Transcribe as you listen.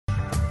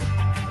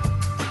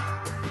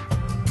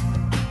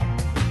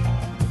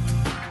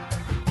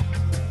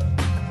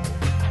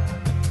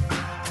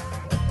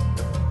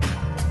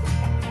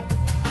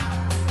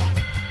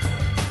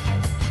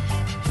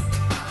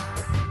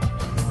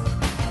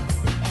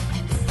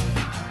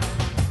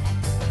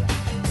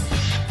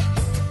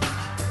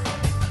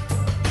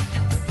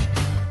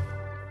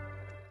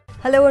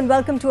Hello and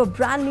welcome to a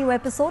brand new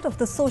episode of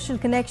The Social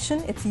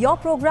Connection. It's your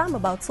program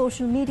about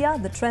social media,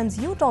 the trends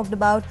you talked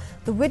about,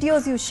 the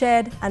videos you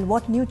shared, and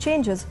what new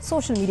changes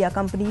social media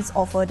companies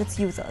offered its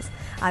users.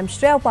 I'm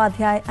Shreya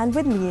Upadhyay and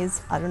with me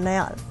is Arun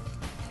Nayal.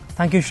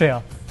 Thank you,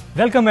 Shreya.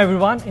 Welcome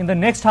everyone. In the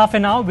next half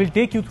an hour, we'll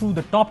take you through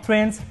the top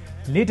trends,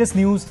 latest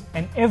news,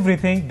 and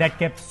everything that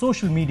kept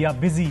social media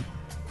busy.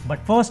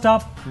 But first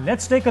up,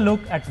 let's take a look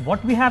at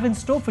what we have in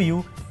store for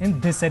you in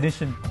this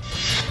edition.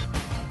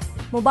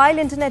 Mobile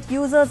internet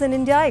users in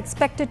India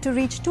expected to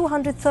reach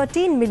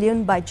 213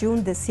 million by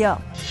June this year.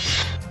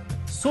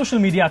 Social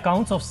media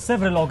accounts of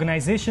several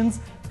organizations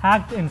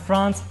hacked in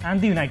France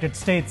and the United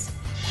States.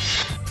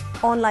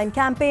 Online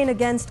campaign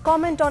against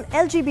comment on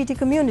LGBT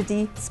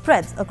community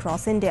spreads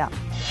across India.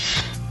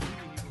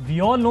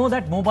 We all know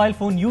that mobile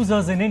phone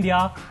users in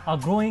India are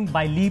growing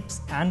by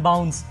leaps and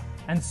bounds,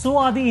 and so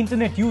are the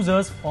internet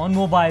users on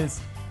mobiles.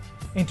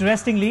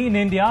 Interestingly, in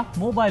India,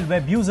 mobile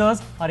web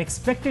users are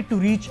expected to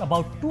reach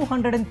about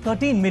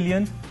 213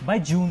 million by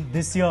June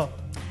this year.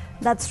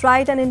 That's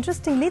right, and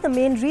interestingly, the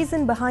main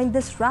reason behind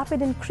this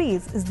rapid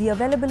increase is the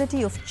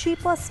availability of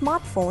cheaper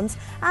smartphones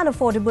and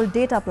affordable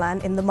data plan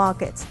in the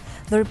markets.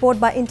 The report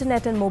by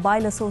Internet and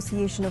Mobile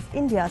Association of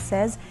India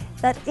says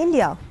that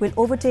India will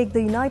overtake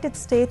the United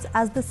States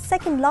as the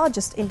second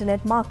largest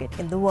internet market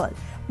in the world.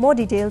 More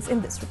details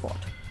in this report.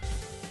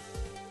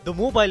 The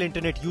mobile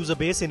internet user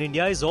base in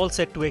India is all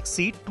set to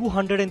exceed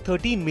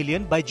 213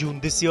 million by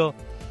June this year.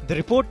 The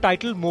report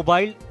titled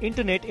Mobile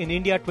Internet in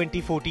India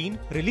 2014,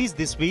 released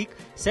this week,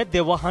 said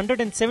there were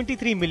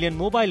 173 million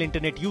mobile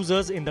internet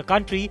users in the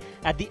country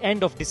at the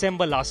end of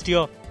December last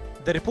year.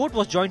 The report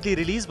was jointly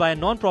released by a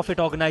non-profit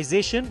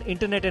organization,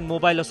 Internet and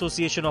Mobile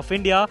Association of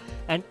India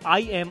and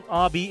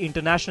IMRB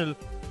International.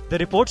 The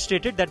report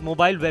stated that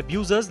mobile web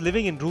users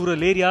living in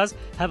rural areas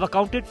have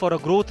accounted for a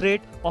growth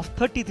rate of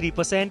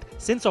 33%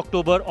 since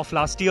October of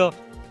last year,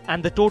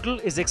 and the total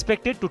is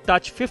expected to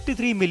touch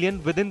 53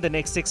 million within the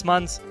next 6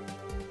 months.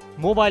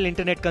 Mobile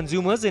internet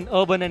consumers in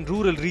urban and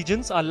rural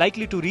regions are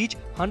likely to reach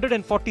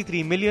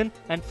 143 million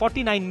and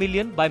 49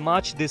 million by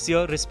March this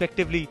year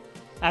respectively.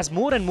 As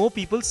more and more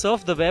people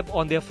surf the web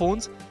on their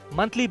phones,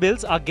 monthly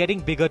bills are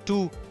getting bigger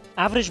too.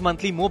 Average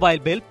monthly mobile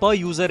bill per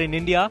user in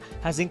India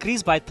has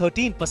increased by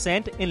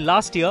 13% in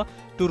last year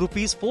to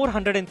Rs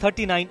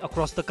 439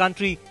 across the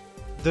country.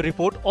 The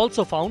report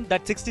also found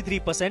that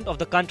 63% of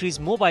the country's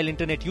mobile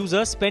internet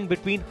users spend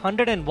between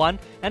 101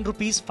 and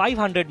Rs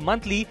 500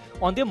 monthly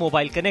on their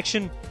mobile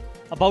connection.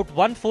 About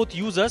 1/4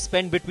 users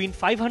spend between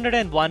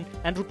 501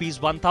 and Rs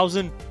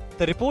 1000.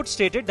 The report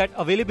stated that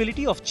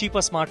availability of cheaper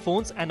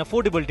smartphones and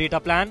affordable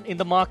data plan in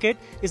the market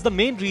is the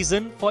main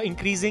reason for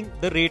increasing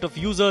the rate of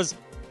users.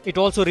 It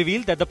also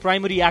revealed that the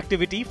primary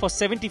activity for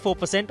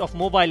 74% of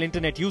mobile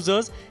internet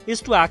users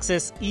is to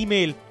access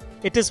email.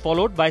 It is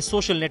followed by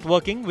social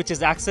networking, which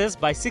is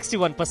accessed by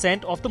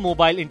 61% of the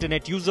mobile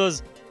internet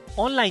users.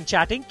 Online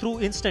chatting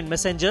through instant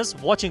messengers,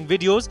 watching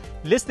videos,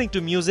 listening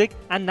to music,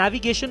 and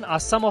navigation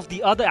are some of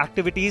the other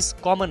activities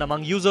common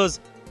among users.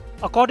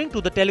 According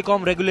to the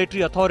Telecom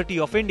Regulatory Authority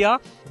of India,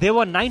 there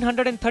were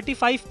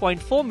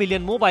 935.4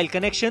 million mobile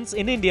connections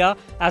in India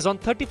as on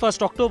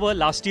 31st October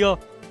last year.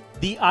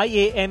 The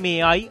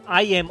IAMAI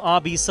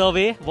IMRB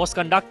survey was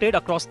conducted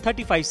across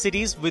 35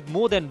 cities with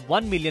more than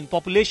 1 million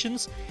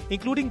populations,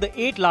 including the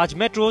 8 large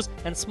metros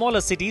and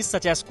smaller cities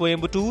such as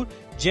Coimbatore,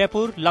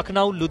 Jaipur,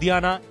 Lucknow,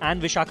 Ludhiana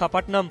and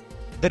Visakhapatnam.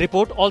 The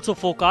report also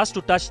forecast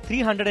to touch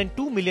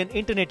 302 million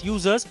internet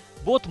users,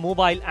 both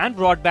mobile and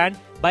broadband,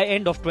 by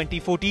end of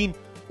 2014,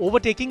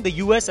 overtaking the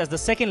US as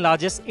the second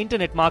largest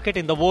internet market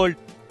in the world.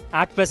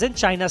 At present,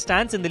 China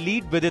stands in the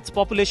lead with its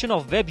population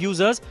of web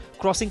users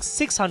crossing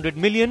 600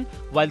 million,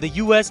 while the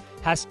US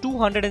has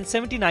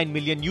 279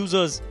 million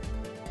users.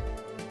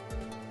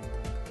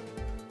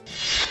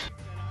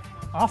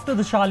 After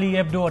the Charlie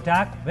Hebdo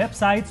attack,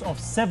 websites of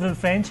several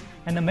French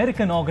and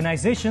American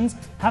organizations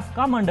have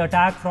come under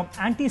attack from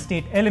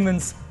anti-state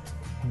elements.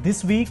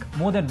 This week,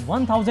 more than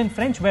 1,000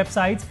 French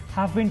websites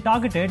have been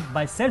targeted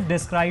by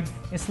self-described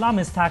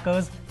Islamist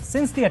hackers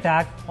since the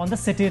attack on the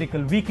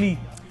satirical weekly.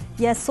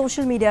 Yes,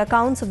 social media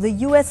accounts of the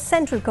US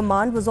Central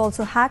Command was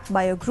also hacked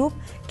by a group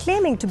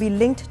claiming to be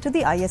linked to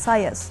the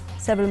ISIS.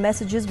 Several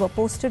messages were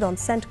posted on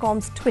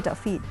CENTCOM's Twitter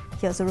feed.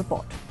 Here's a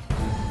report.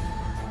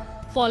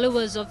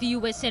 Followers of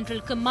US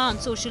Central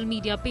Command social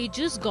media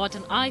pages got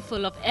an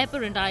eyeful of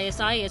apparent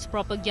ISIS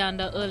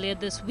propaganda earlier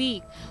this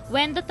week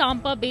when the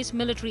Tampa-based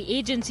military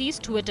agency's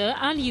Twitter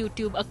and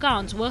YouTube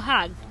accounts were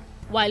hacked.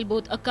 While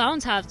both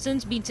accounts have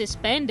since been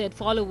suspended,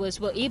 followers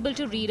were able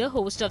to read a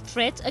host of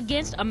threats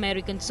against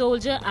American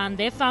soldiers and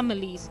their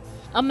families.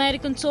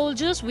 "American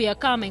soldiers, we are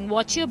coming,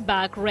 watch your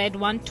back," read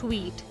one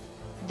tweet.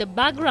 The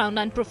background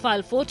and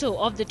profile photo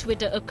of the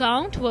Twitter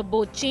account were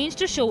both changed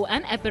to show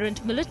an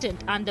apparent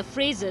militant and the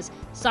phrases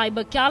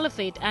Cyber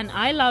Caliphate and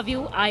I Love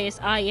You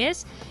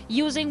ISIS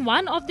using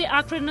one of the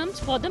acronyms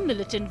for the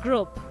militant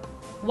group.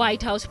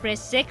 White House press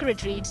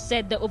secretary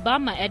said the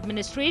Obama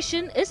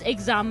administration is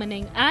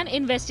examining and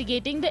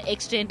investigating the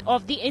extent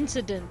of the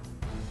incident.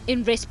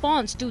 In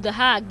response to the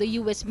hack, the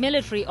US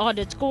military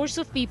ordered scores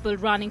of people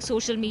running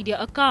social media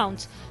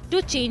accounts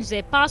to change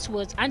their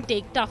passwords and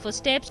take tougher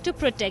steps to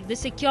protect the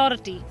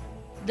security.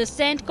 The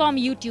CENTCOM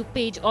YouTube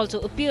page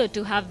also appeared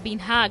to have been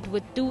hacked,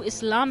 with 2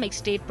 Islamic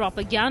State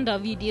propaganda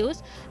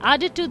videos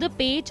added to the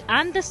page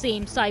and the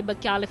same Cyber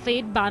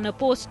Caliphate banner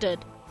posted.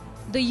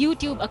 The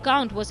YouTube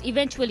account was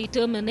eventually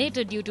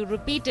terminated due to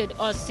repeated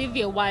or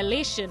severe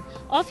violation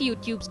of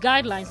YouTube's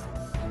guidelines.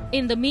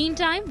 In the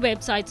meantime,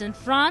 websites in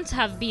France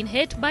have been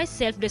hit by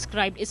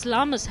self-described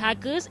Islamist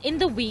hackers in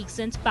the week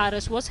since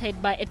Paris was hit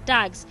by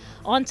attacks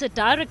on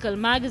satirical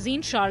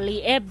magazine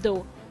Charlie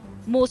Hebdo.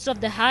 Most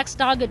of the hacks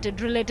targeted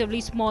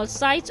relatively small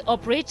sites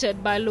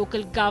operated by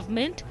local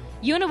government,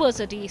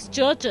 universities,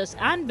 churches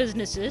and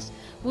businesses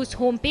whose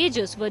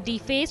homepages were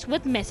defaced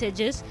with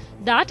messages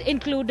that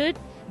included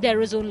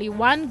 "There is only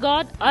one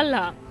God,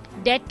 Allah,"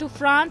 "Death to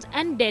France"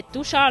 and "Death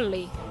to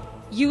Charlie."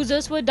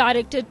 Users were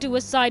directed to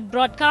a site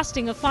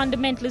broadcasting a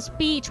fundamentalist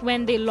speech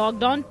when they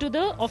logged on to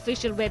the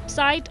official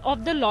website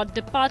of the Lot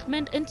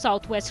Department in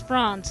southwest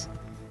France.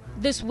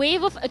 This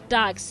wave of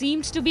attacks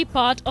seems to be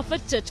part of a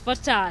tit for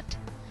tat.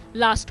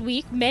 Last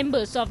week,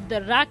 members of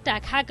the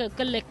ragtag hacker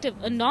collective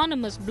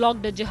Anonymous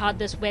blocked the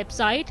jihadist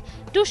website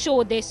to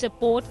show their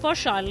support for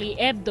Charlie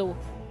Hebdo.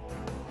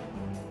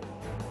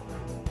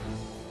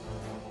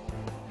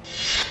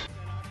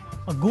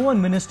 A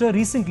Goan minister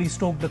recently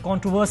stoked the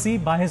controversy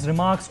by his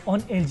remarks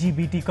on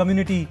LGBT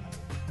community.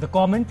 The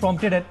comment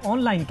prompted an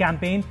online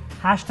campaign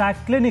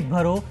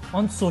 #ClinicBharo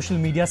on social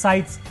media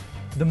sites.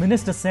 The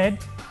minister said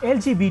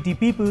LGBT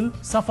people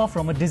suffer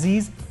from a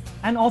disease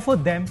and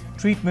offered them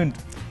treatment.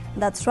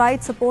 That's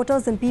right,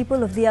 supporters and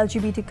people of the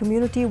LGBT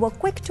community were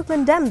quick to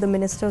condemn the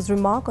minister's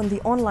remark on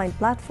the online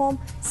platform,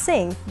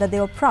 saying that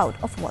they were proud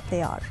of what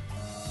they are.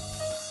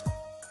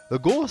 The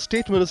Goa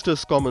State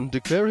Minister's comment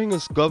declaring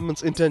his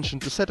government's intention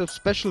to set up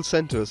special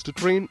centres to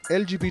train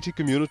LGBT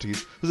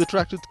communities has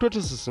attracted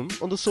criticism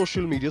on the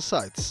social media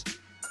sites.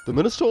 The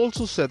minister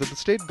also said that the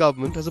state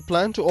government has a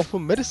plan to offer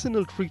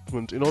medicinal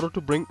treatment in order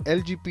to bring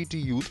LGBT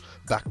youth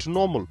back to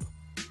normal.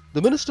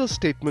 The minister's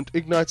statement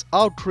ignites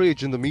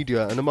outrage in the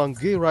media and among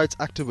gay rights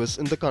activists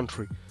in the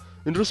country.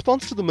 In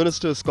response to the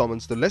minister's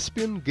comments, the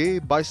lesbian, gay,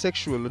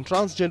 bisexual and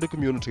transgender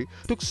community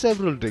took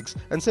several digs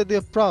and said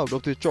they are proud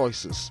of their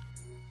choices.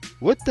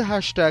 With the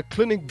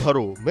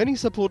 #ClinicBharo, many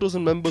supporters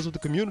and members of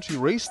the community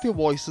raised their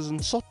voices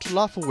and sought to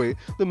laugh away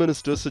the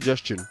minister's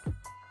suggestion.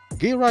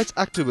 Gay rights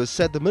activists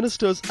said the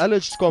minister's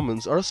alleged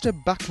comments are a step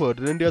backward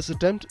in India's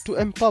attempt to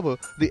empower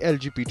the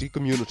LGBT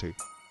community.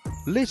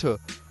 Later,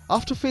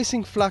 after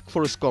facing flack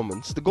for his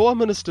comments, the Goa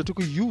minister took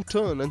a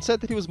U-turn and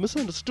said that he was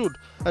misunderstood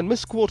and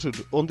misquoted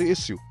on the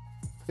issue.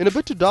 In a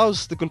bid to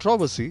douse the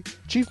controversy,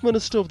 Chief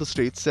Minister of the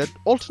state said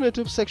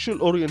alternative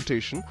sexual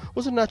orientation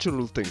was a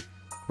natural thing,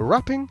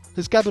 rapping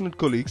his cabinet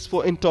colleagues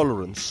for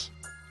intolerance.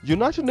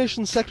 United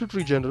Nations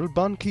Secretary General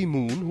Ban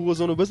Ki-moon, who was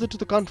on a visit to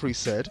the country,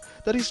 said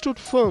that he stood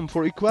firm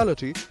for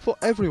equality for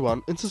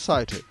everyone in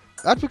society.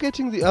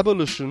 Advocating the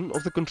abolition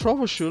of the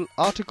controversial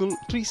Article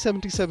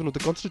 377 of the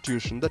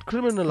Constitution that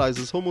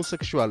criminalizes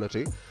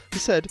homosexuality, he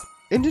said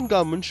Indian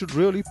government should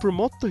really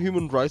promote the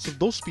human rights of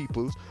those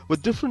peoples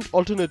with different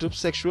alternative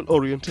sexual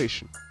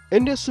orientation.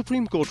 India's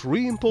Supreme Court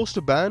reimposed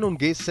a ban on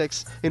gay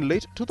sex in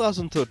late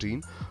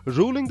 2013,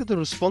 ruling that the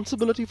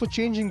responsibility for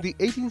changing the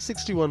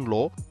 1861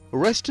 law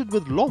rested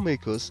with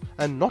lawmakers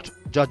and not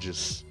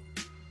judges.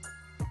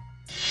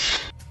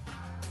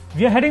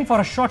 We are heading for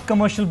a short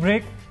commercial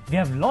break. We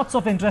have lots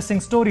of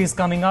interesting stories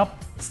coming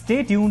up.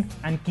 Stay tuned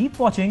and keep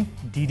watching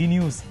DD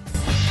News.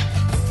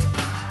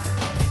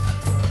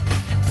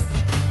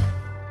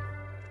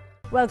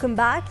 Welcome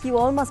back. You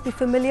all must be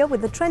familiar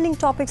with the trending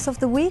topics of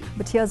the week,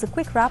 but here's a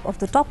quick wrap of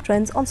the top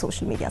trends on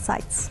social media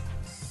sites.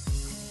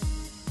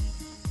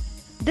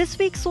 This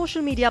week's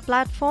social media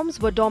platforms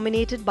were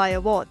dominated by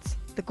awards,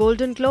 the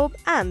Golden Globe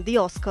and the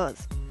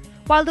Oscars.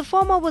 While the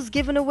former was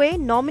given away,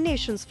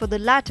 nominations for the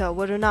latter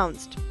were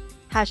announced.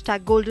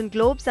 #Golden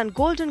Globes and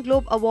Golden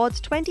Globe Awards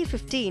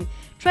 2015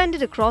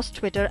 trended across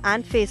Twitter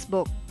and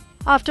Facebook.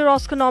 After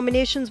Oscar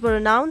nominations were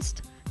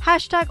announced,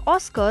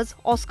 #Oscars,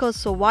 Oscars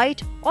So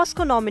White,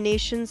 Oscar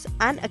nominations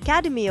and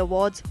Academy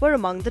Awards were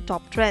among the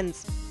top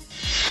trends.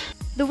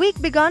 The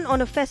week began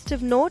on a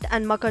festive note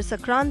and Makar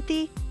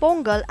Sankranti,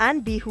 Pongal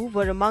and Bihu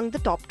were among the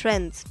top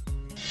trends.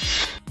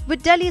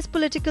 With Delhi's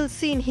political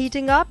scene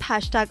heating up,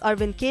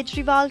 #Arvind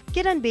Kejriwal,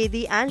 Kiran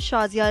Bedi and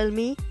Shazia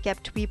Ilmi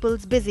kept people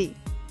busy.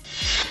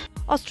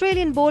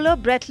 Australian bowler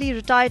Brett Lee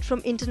retired from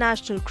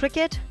international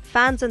cricket.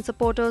 Fans and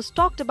supporters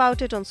talked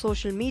about it on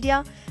social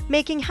media,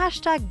 making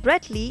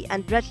 #Brett Lee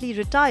and Brett Lee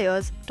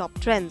retires top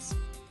trends.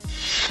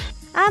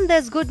 And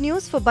there's good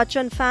news for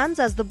Bachchan fans,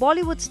 as the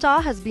Bollywood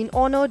star has been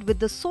honoured with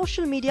the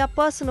Social Media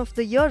Person of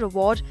the Year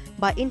award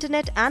by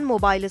Internet and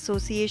Mobile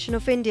Association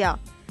of India.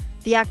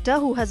 The actor,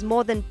 who has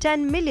more than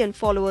 10 million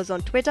followers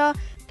on Twitter,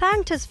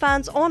 thanked his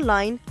fans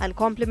online and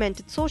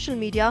complimented social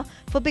media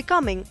for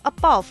becoming a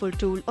powerful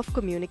tool of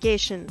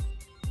communication.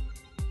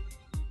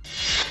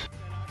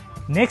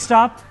 Next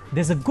up,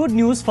 There's a good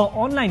news for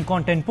online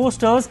content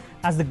posters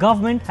as the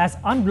government has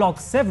unblocked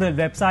several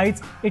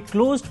websites it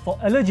closed for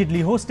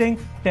allegedly hosting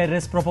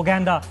terrorist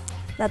propaganda.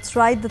 That's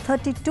right, the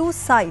 32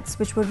 sites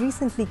which were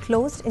recently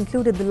closed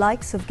included the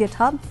likes of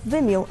GitHub,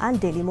 Vimeo and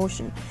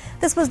Dailymotion.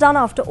 This was done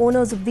after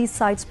owners of these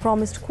sites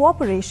promised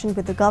cooperation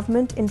with the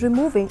government in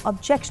removing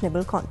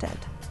objectionable content.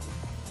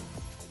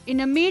 In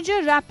a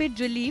major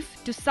rapid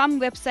relief to some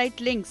website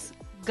links,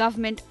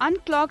 government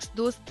unclogs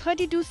those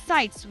 32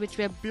 sites which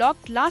were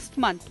blocked last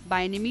month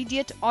by an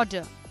immediate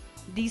order.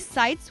 These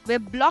sites were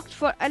blocked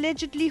for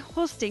allegedly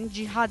hosting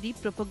jihadi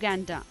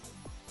propaganda.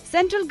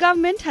 Central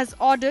government has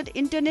ordered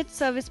internet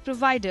service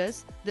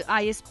providers, the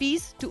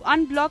ISPs, to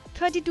unblock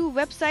 32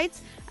 websites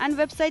and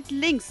website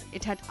links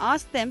it had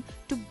asked them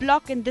to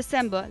block in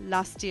December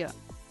last year.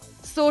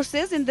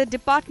 Sources in the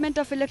Department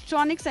of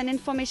Electronics and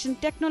Information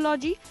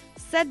Technology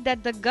said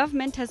that the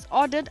government has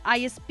ordered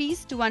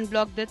ISPs to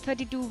unblock the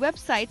 32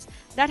 websites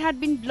that had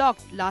been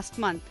blocked last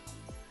month.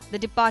 The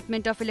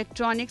Department of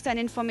Electronics and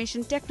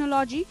Information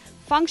Technology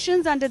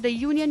functions under the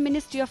Union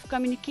Ministry of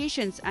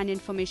Communications and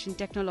Information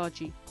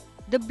Technology.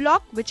 The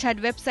block, which had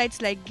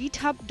websites like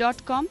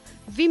github.com,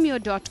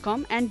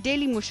 vimeo.com and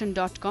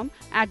dailymotion.com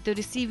at the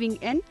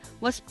receiving end,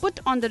 was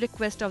put on the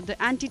request of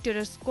the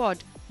Anti-Terror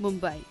Squad,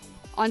 Mumbai.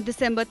 On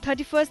December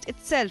 31st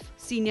itself,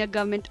 senior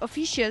government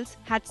officials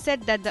had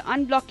said that the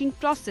unblocking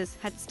process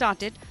had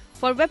started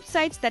for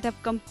websites that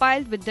have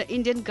complied with the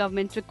Indian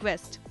government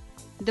request.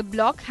 The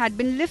block had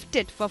been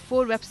lifted for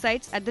 4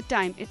 websites at the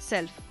time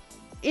itself.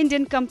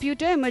 Indian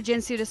Computer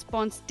Emergency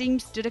Response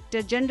Team's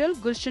Director General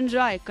Gulshan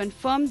Rai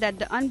confirmed that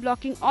the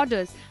unblocking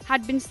orders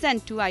had been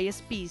sent to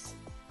ISPs.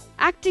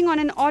 Acting on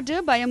an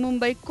order by a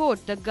Mumbai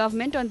court, the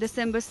government on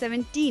December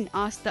 17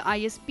 asked the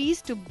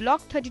ISPs to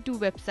block 32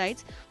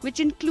 websites, which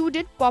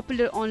included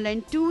popular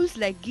online tools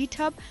like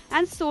GitHub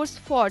and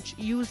SourceForge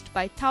used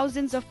by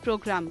thousands of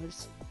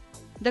programmers.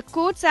 The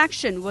court's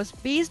action was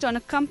based on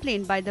a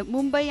complaint by the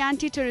Mumbai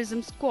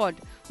Anti-Terrorism Squad,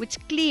 which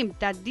claimed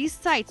that these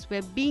sites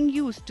were being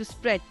used to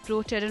spread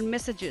pro-terror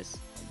messages.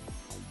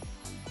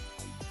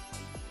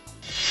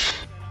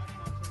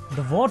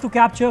 The war to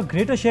capture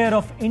greater share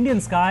of Indian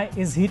sky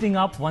is heating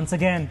up once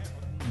again,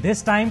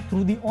 this time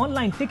through the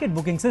online ticket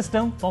booking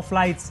system for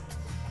flights.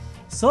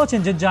 Search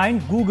engine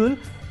giant Google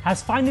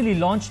has finally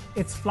launched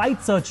its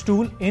flight search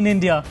tool in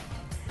India.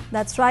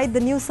 That's right, the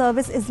new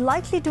service is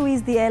likely to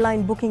ease the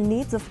airline booking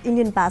needs of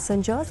Indian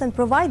passengers and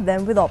provide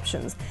them with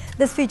options.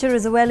 This feature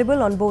is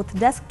available on both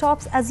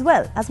desktops as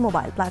well as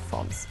mobile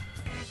platforms.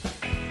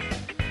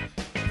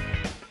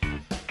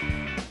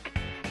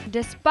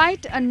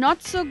 Despite a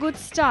not-so-good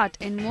start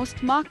in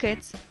most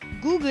markets,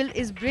 Google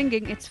is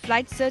bringing its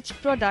flight search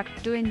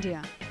product to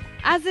India.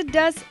 As it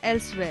does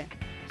elsewhere,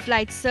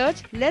 flight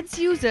search lets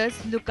users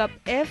look up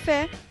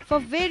airfare for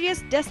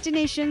various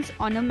destinations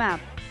on a map.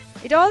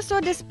 It also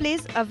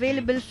displays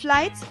available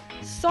flights,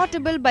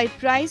 sortable by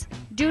price,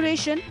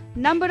 duration,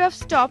 number of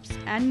stops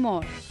and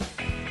more.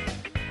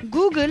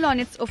 Google on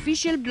its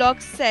official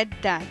blog said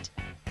that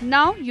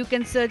now you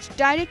can search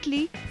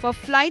directly for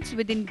flights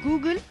within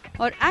Google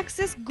or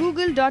access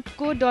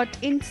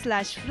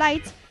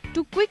google.co.in/flights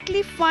to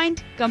quickly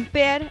find,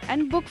 compare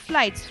and book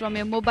flights from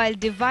your mobile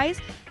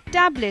device,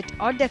 tablet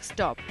or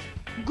desktop.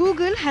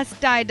 Google has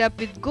tied up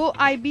with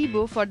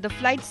GoIbibo for the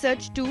flight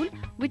search tool,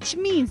 which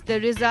means the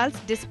results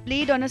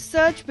displayed on a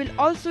search will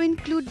also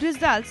include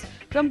results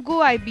from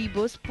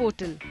GoIbibo's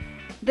portal.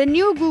 The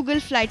new Google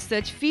Flight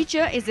Search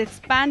feature is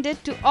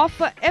expanded to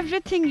offer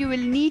everything you will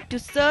need to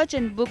search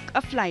and book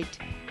a flight.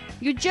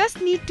 You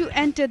just need to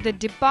enter the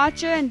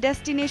departure and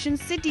destination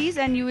cities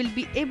and you will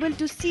be able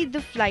to see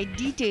the flight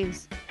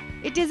details.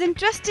 It is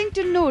interesting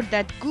to note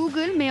that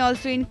Google may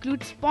also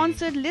include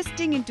sponsored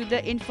listing into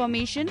the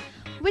information,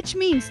 which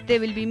means they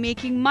will be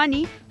making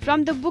money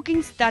from the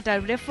bookings that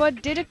are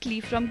referred directly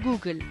from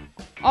Google.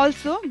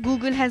 Also,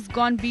 Google has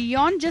gone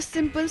beyond just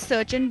simple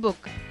search and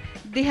book.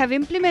 They have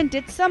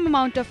implemented some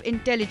amount of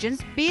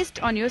intelligence based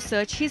on your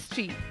search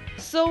history.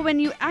 So when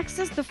you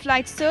access the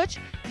flight search,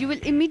 you will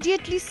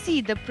immediately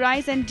see the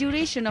price and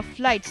duration of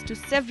flights to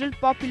several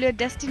popular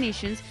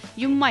destinations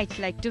you might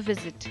like to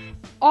visit.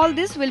 All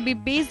this will be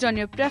based on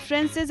your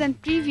preferences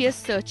and previous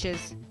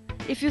searches.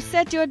 If you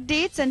set your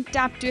dates and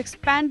tap to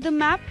expand the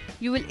map,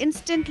 you will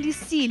instantly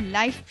see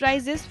live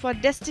prices for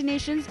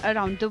destinations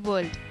around the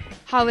world.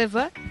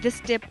 However, this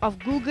step of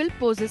Google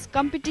poses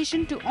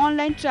competition to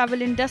online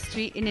travel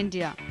industry in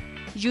India.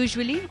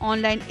 Usually,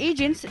 online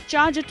agents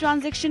charge a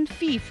transaction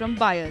fee from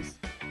buyers.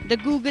 The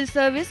Google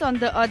service, on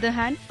the other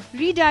hand,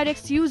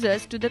 redirects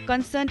users to the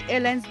concerned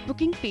airline's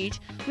booking page,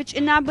 which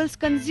enables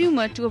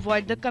consumer to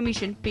avoid the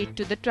commission paid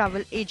to the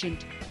travel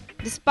agent.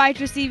 Despite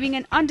receiving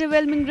an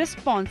underwhelming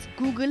response,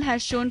 Google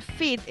has shown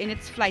faith in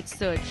its flight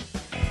search.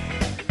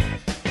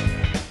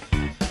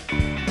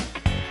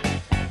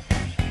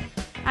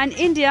 And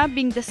India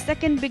being the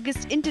second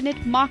biggest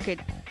internet market,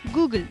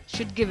 Google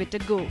should give it a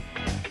go.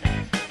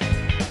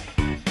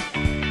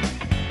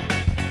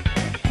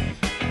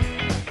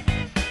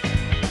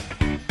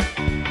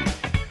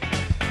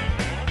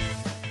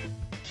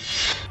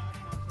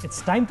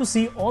 It's time to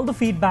see all the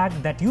feedback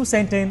that you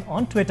sent in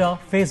on Twitter,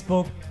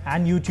 Facebook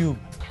and YouTube.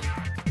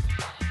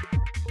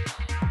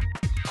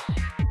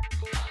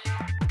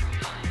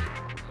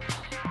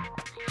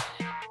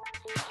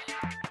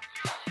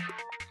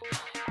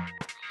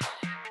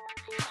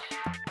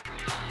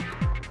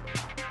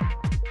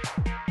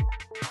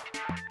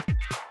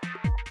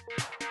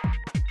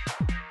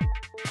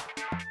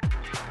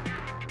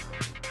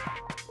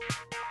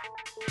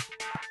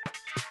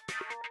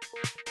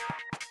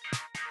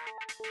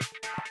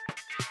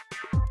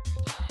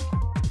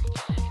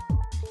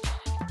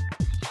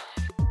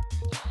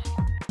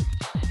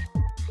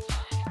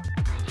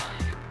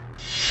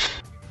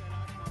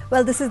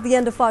 Well, this is the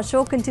end of our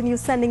show. Continue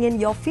sending in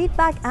your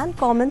feedback and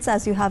comments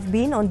as you have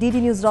been on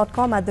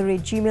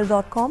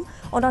ddnews.com@gmail.com,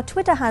 on our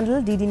Twitter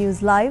handle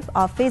ddnewslive,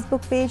 our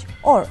Facebook page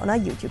or on our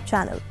YouTube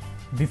channel.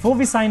 Before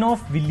we sign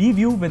off, we leave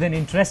you with an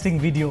interesting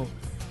video.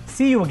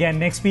 See you again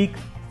next week.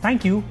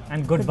 Thank you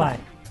and goodbye.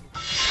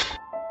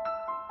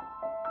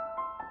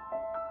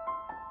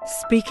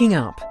 Speaking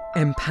up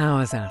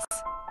empowers us.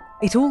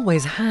 It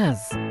always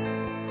has.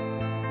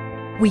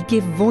 We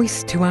give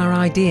voice to our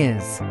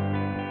ideas.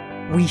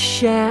 We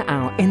share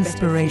our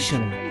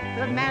inspiration.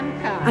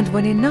 And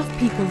when enough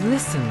people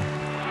listen,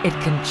 it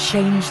can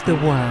change the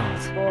world.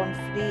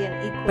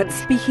 But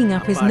speaking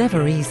up is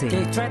never easy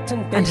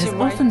and has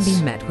often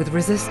been met with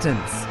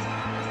resistance.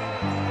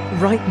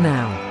 Right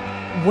now,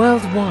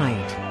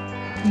 worldwide,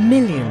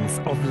 millions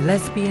of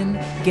lesbian,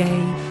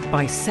 gay,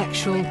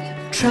 bisexual,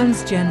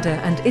 transgender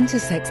and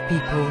intersex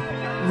people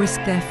risk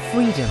their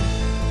freedom,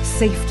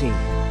 safety,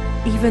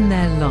 even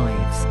their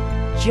lives,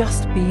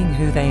 just being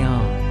who they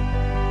are.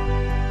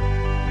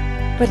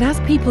 But as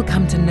people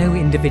come to know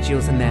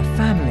individuals and their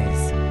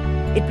families,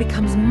 it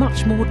becomes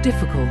much more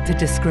difficult to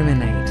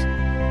discriminate.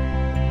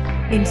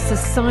 In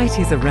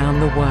societies around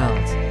the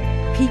world,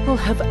 people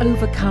have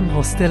overcome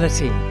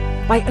hostility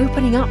by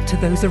opening up to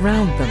those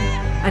around them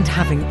and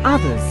having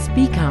others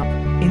speak up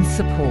in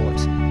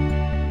support.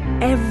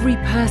 Every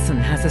person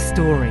has a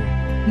story,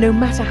 no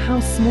matter how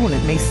small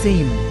it may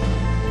seem.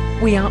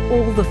 We are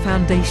all the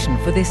foundation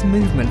for this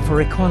movement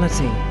for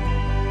equality.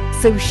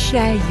 So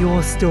share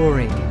your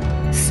story.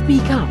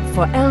 Speak up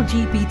for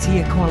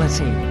LGBT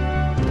equality.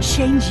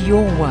 Change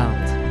your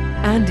world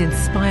and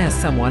inspire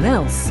someone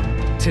else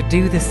to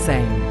do the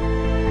same.